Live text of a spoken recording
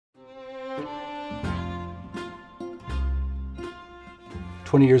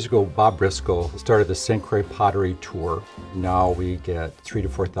20 years ago, Bob Briscoe started the Croix Pottery tour. Now we get 3,000 to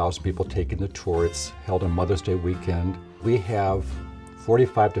 4,000 people taking the tour. It's held on Mother's Day weekend. We have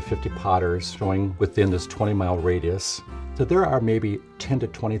 45 to 50 potters showing within this 20-mile radius. So there are maybe 10 to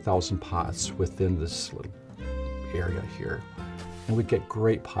 20,000 pots within this little area here. And we get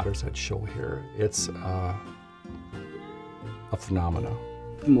great potters that show here. It's a phenomenon.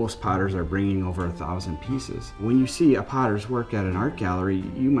 Most potters are bringing over 1,000 pieces. When you see a potter's work at an art gallery,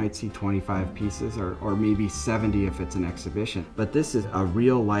 you might see 25 pieces or maybe 70 if it's an exhibition. But this is a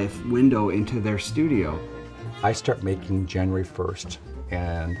real-life window into their studio. I start making January 1st,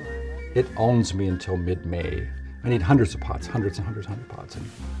 and it owns me until mid-May. I need hundreds of pots, hundreds and hundreds of pots.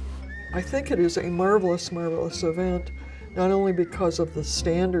 I think it is a marvelous, marvelous event, not only because of the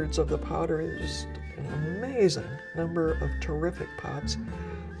standards of the pottery, there's an amazing number of terrific pots,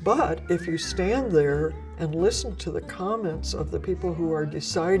 but if you stand there and listen to the comments of the people who are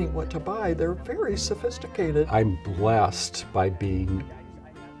deciding what to buy, they're very sophisticated. I'm blessed by being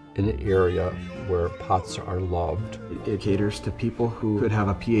in an area where pots are loved. It caters to people who could have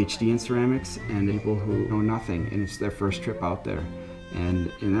a PhD in ceramics and people who know nothing, and it's their first trip out there.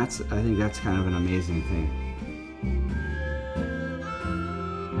 And I think that's kind of an amazing thing.